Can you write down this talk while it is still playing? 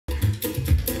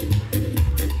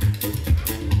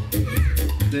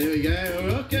There we go.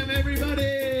 Welcome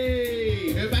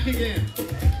everybody. Go back again.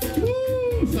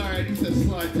 Woo! Sorry, just a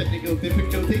slight technical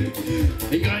difficulty.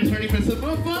 Are you guys ready for some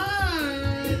more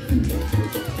fun?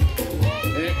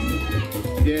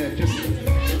 Yeah, just...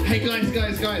 Hey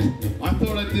guys. I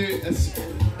thought I'd do a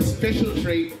special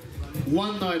treat.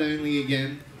 One night only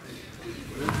again.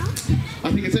 I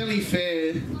think it's only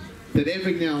fair that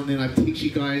every now and then I teach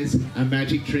you guys a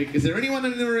magic trick. Is there anyone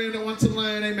in the room that wants to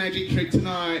learn a magic trick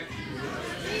tonight?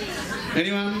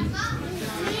 Anyone?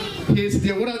 Here's the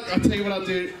deal. I'll tell you what I'll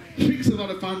do. Tricks are a lot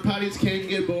of fun. Parties can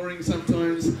get boring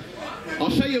sometimes. I'll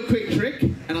show you a quick trick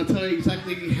and I'll tell you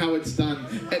exactly how it's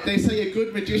done. They say a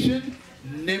good magician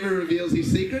never reveals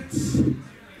his secrets.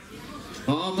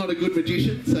 I'm not a good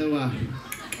magician, so I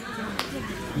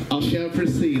shall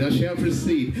proceed.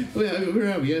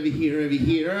 Where are we? Over here.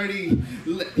 Alrighty,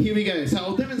 here we go. So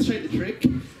I'll demonstrate the trick,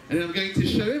 and then I'm going to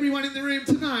show everyone in the room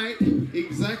tonight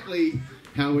exactly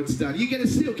how it's done. You get a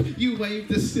silk. You wave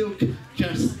the silk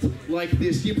just like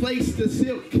this. You place the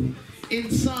silk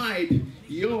inside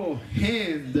your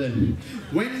hand.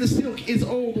 When the silk is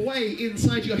all the way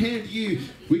inside your hand, you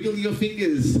wiggle your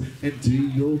fingers and do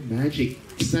your magic.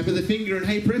 Snap of the finger and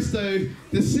hey presto,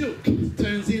 the silk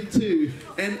turns into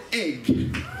an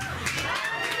egg.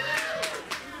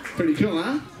 Pretty cool,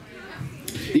 huh?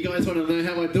 You guys want to know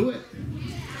how I do it?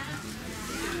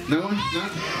 No one? No?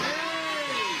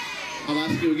 I'll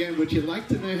ask you again, would you like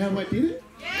to know how I did it?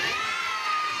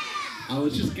 I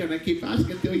was just going to keep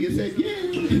asking until you said yeah.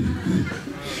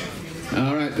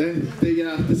 Alright,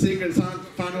 the secrets aren't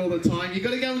fun all the time. You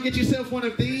got to go and get yourself one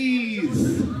of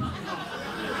these.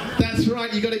 That's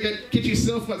right, you got to get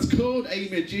yourself what's called a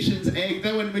magician's egg.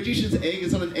 Though a magician's egg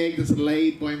is not an egg that's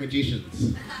laid by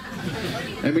magicians.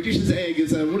 A magician's egg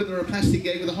is a wooden or a plastic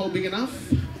egg with a hole big enough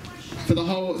for the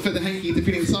hanky to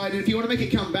fit inside. And if you want to make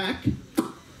it come back,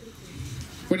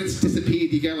 when it's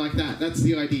disappeared, you go like that. That's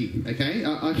the idea, okay?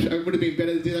 I would have been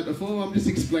better to do that before. I'm just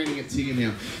explaining it to you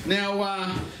now.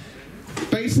 Now,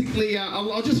 basically,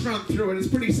 I'll just run through it. It's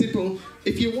pretty simple.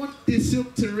 If you want this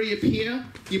silk to reappear,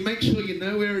 you make sure you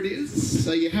know where it is.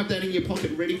 So you have that in your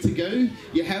pocket ready to go.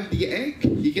 You have the egg.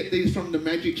 You get these from the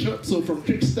magic shops or from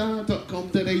trickstar.com.au.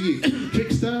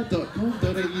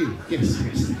 Trickstar.com.au. Yes.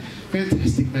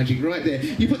 Fantastic magic right there.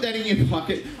 You put that in your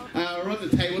pocket or on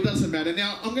the table, doesn't matter.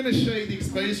 Now, I'm going to show you the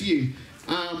expose you.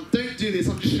 Don't do this.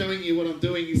 I'm just showing you what I'm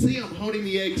doing. You see, I'm holding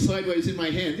the egg sideways in my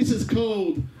hand. This is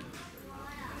called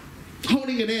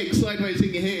holding an egg sideways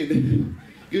in your hand.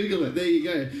 Google it, there you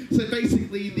go. So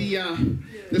basically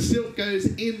the silk goes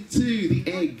into the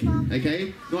egg,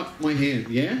 okay? Not my hand,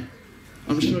 yeah?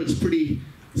 I'm sure it's pretty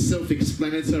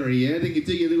self-explanatory, yeah? Then you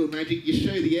do your little magic, you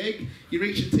show the egg, you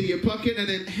reach into your pocket and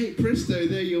then, hey presto,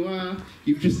 there you are.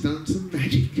 You've just done some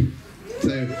magic.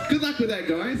 So, good luck with that,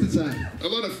 guys. It's a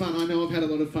lot of fun. I know I've had a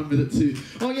lot of fun with it too.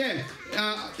 Oh yeah,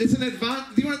 there's an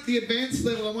advanced, do you want the advanced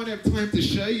level? I won't have time to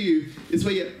show you. It's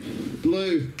where you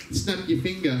blow, snap your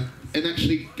finger and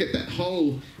actually get that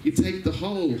hole. You take the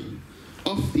hole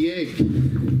off the egg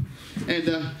and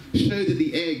show that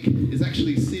the egg is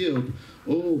actually sealed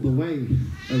all the way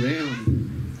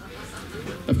around.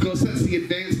 Of course, that's the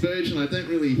advanced version. I don't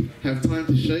really have time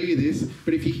to show you this,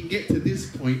 but if you can get to this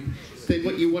point, then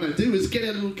what you want to do is get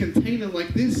a little container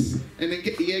like this and then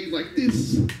get the egg like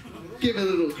this, give it a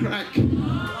little crack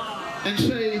and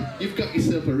show you've got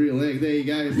yourself a real egg. There you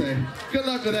go. So good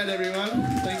luck with that, everyone.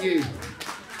 Thank you.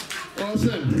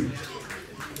 Awesome.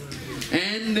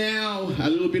 And now a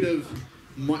little bit of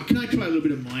can I try a little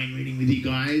bit of mind reading with you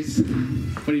guys?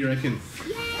 What do you reckon?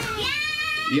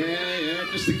 Yeah,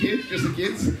 just the kids.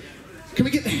 Can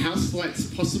we get the house lights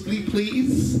possibly,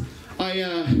 please? I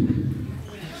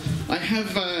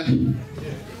have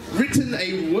written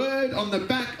a word on the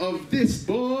back of this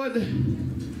board.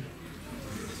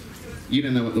 You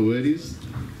don't know what the word is?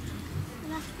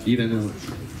 You don't know it.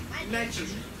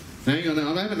 Hang on,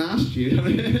 I haven't asked you.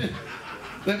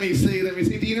 Let me see.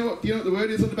 Do you know what the word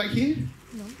is on the back here?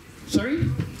 No. Sorry?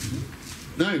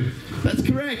 No. That's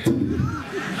correct.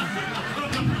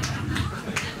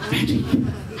 Magic.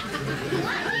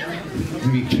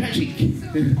 Maybe tragic.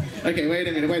 Okay, wait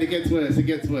a minute. Wait, it gets worse.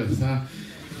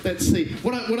 Let's see.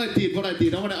 What I did. I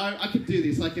can do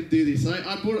this.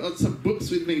 I brought some books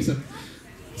with me, some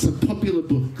popular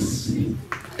books.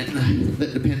 And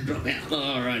let the pen drop out.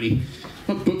 Alrighty.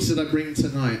 What books did I bring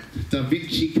tonight? Da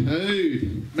Vinci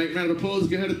Code. Make a round of applause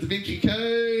if you heard of Da Vinci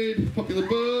Code. Popular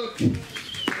book.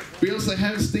 We also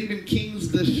have Stephen King's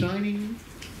The Shining.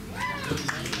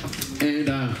 And,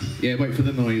 yeah, wait for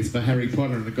the noise for Harry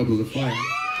Potter and the Goblet of Fire.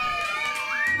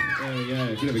 There we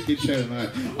go. Bit of a kid show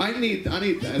tonight. I need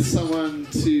someone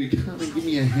to come and give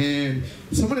me a hand.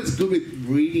 Someone that's good with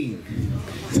reading.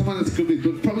 Someone that's good with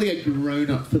books. Probably a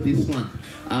grown-up for this one.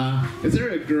 Is there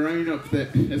a grown-up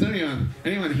that... Does anyone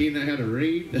here know how to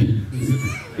read?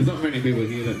 There's not many people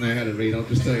here that know how to read. I'll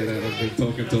just tell you that. I've been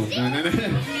talking to them. No.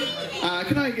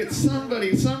 Can I get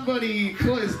somebody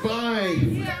close by?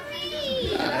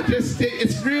 It's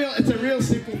a real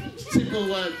simple.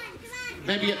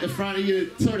 Maybe at the front of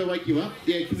you, sorry to wake you up.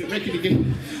 Yeah, reckon you get.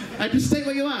 Just stay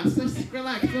where you are. Just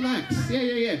relax.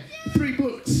 Yeah. 3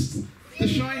 books: The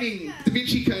Shining, Da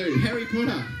Vinci Code, Harry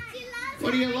Potter.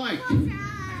 What do you like?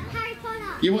 Harry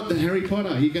Potter. You want the Harry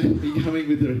Potter? You're going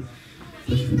with the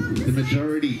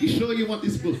majority. You sure you want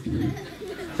this book? And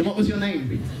what was your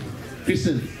name?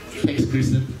 Kristen. Thanks,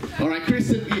 Kristen. All right,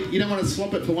 Kristen, you don't want to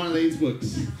swap it for one of these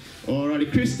books. All righty,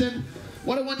 Kristen.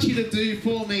 What I want you to do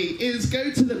for me is go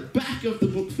to the back of the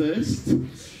book first, and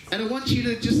I want you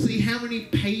to just see how many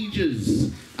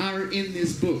pages are in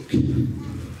this book.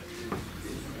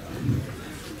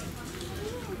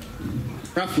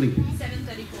 Roughly.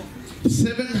 734.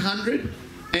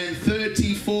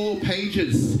 734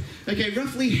 pages. Okay,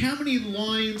 roughly how many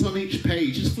lines on each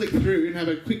page? Just flick through and have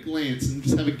a quick glance and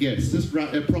just have a guess. Just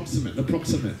approximate.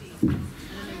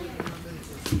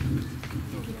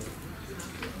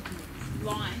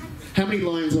 Line. How many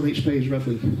lines on each page,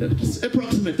 roughly? Just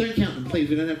approximate. Don't count them, please.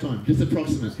 We don't have time. Just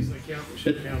approximate. She's an accountant. She's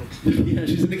an accountant. Yeah,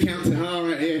 she's an accountant. Oh,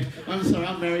 right, yeah. I'm sorry,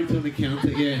 I'm married to an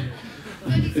accountant, yeah.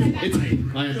 I understand.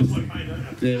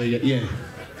 There we go, yeah.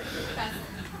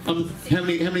 How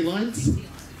many lines?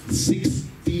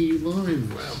 60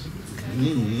 lines.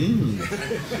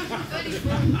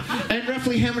 And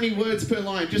roughly how many words per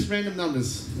line? Just random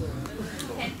numbers.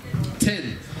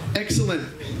 10. Excellent.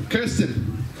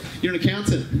 Kirsten, you're an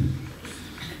accountant.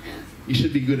 You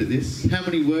should be good at this. How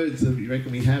many words do you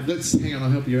reckon we have? Hang on, I'll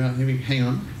help you out. Hang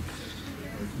on.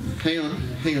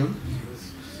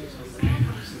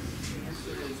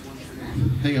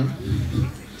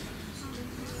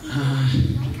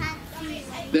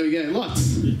 There we go,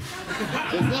 lots. There's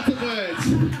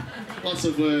lots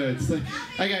of words.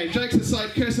 Okay, jokes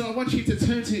aside, Kirsten, I want you to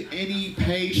turn to any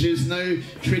page. There's no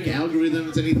trick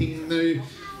algorithms, anything,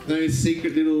 no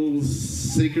secret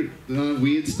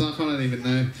weird stuff, I don't even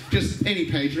know. Just any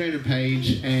page, random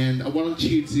page, and I want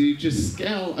you to just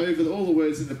scowl over all the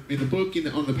words in the book,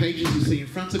 on the pages you see in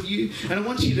front of you, and I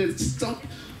want you to stop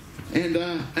and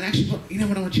actually, you know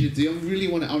what I want you to do? I really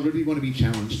want to be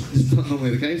challenged. This is not normally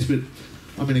the case, but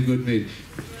I'm in a good mood.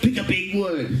 Pick a big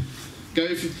word.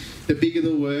 Go for the bigger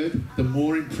the word, the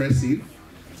more impressive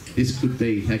this could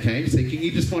be, okay? So can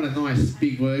you just find a nice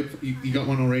big word? You got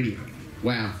one already.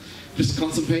 Wow. Just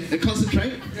concentrate.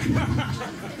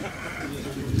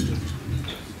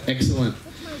 Excellent.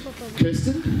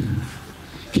 Kirsten,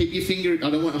 keep your finger. I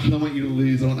don't want you to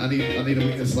lose. I need a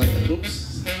witness later.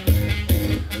 Oops.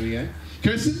 There we go.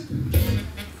 Kirsten,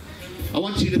 I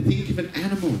want you to think of an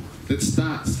animal that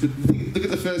starts with. Think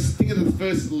of the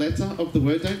first letter of the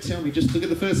word. Don't tell me. Just look at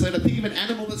the first letter. Think of an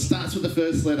animal that starts with the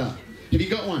first letter. Have you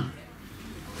got one?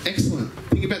 Excellent.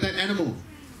 Think about that animal.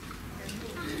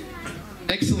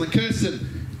 Excellent.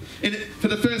 Kirsten, for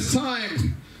the first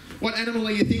time, what animal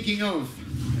are you thinking of?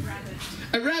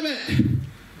 A rabbit.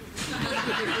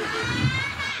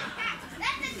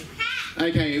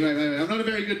 Okay, wait. I'm not a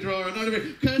very good drawer.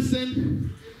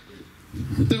 Kirsten,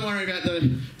 don't worry about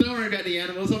the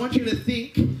animals. I want you to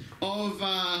think of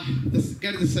go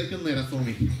to the second letter for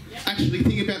me. Actually,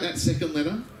 think about that second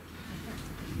letter.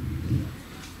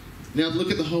 Now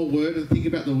look at the whole word and think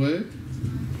about the word.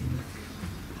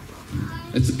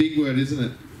 It's a big word, isn't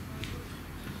it?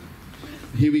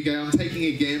 Here we go. I'm taking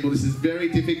a gamble. This is very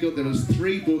difficult. There was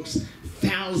 3 books,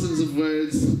 thousands of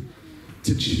words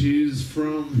to choose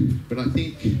from, but I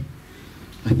think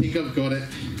I've got it.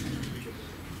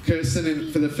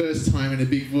 Kirsten, for the first time in a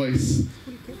big voice,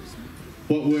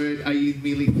 what word are you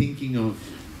merely thinking of?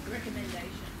 Recommendation.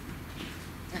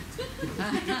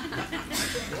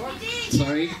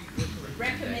 Sorry?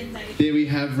 Recommendation. There we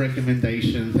have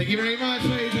recommendation. Thank you very much,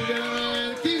 ladies and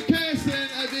gentlemen. Give Kirsten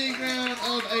a big round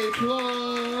of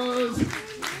applause.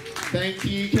 Thank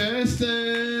you,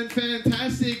 Kirsten.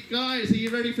 Fantastic. Guys, are you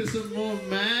ready for some more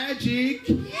magic?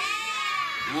 Yeah!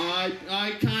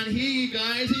 I can't hear you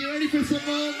guys. Are you ready for some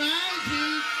more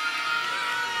magic?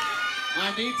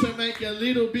 I need to make a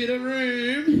little bit of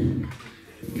room.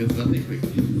 Because I think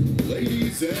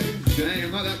ladies and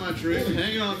gentlemen, not that much room.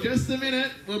 Hang on just a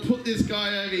minute. We'll put this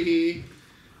guy over here.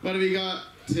 What have we got?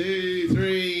 2,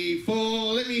 3,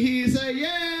 4. Let me hear you say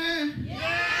yeah.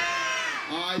 Yeah!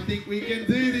 I think we can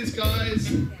do this,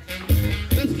 guys.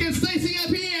 Let's get Stacey up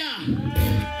here.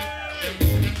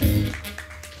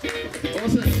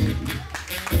 Awesome.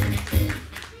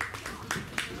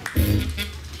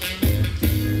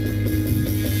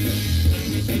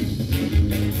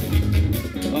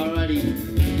 Alrighty.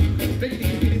 Big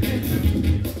thing, big thing.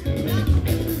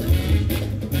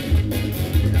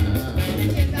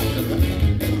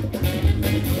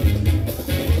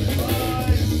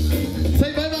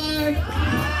 Say bye-bye.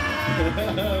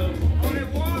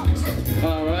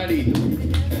 Alrighty.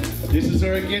 This is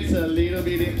where it gets a little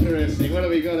bit interesting. What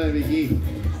have we got over here?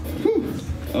 Whew.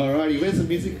 Alrighty, where's the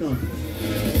music on?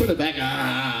 Put it back.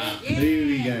 Ah, here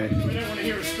we go. We don't want to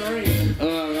hear a scream.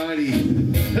 Alrighty.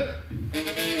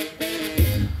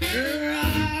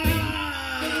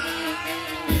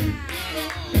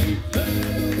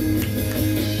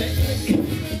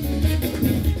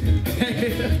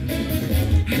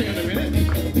 Hang on a minute.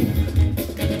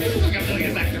 Look, I'm doing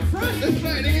it back to front. Let's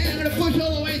try it again. I'm going to push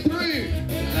all the way through.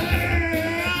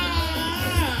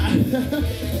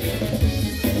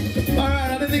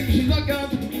 Alright, I don't think she's not going.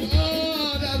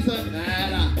 Oh, doesn't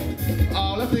matter.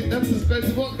 Oh, that's the supposed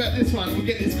to talk about this one. We'll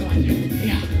get this guy.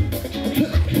 Yeah.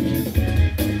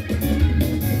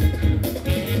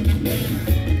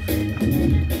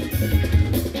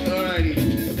 Alrighty.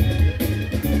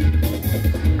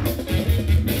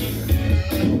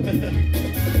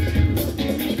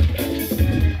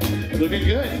 Looking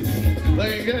good.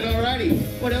 Looking good, alrighty.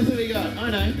 What else have we got? I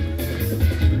know.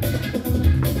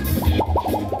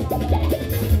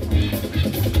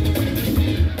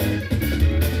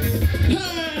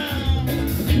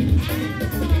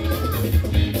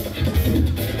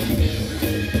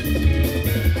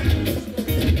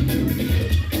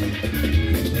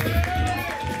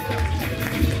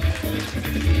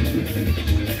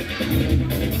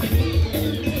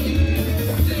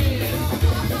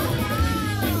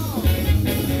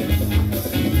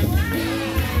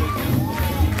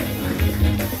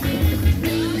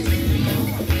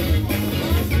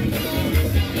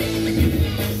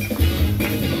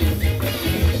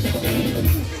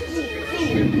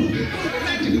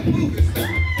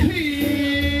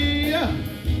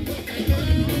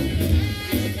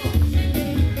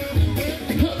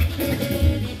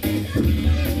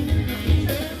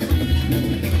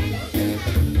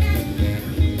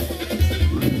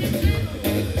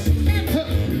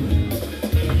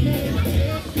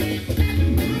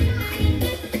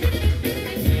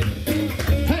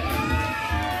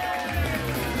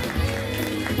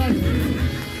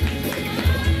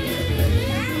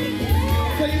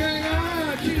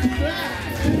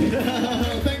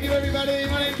 Thank you, everybody.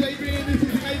 My name's Adrian. This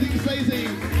is Amazing Stacey.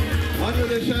 On with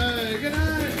the show.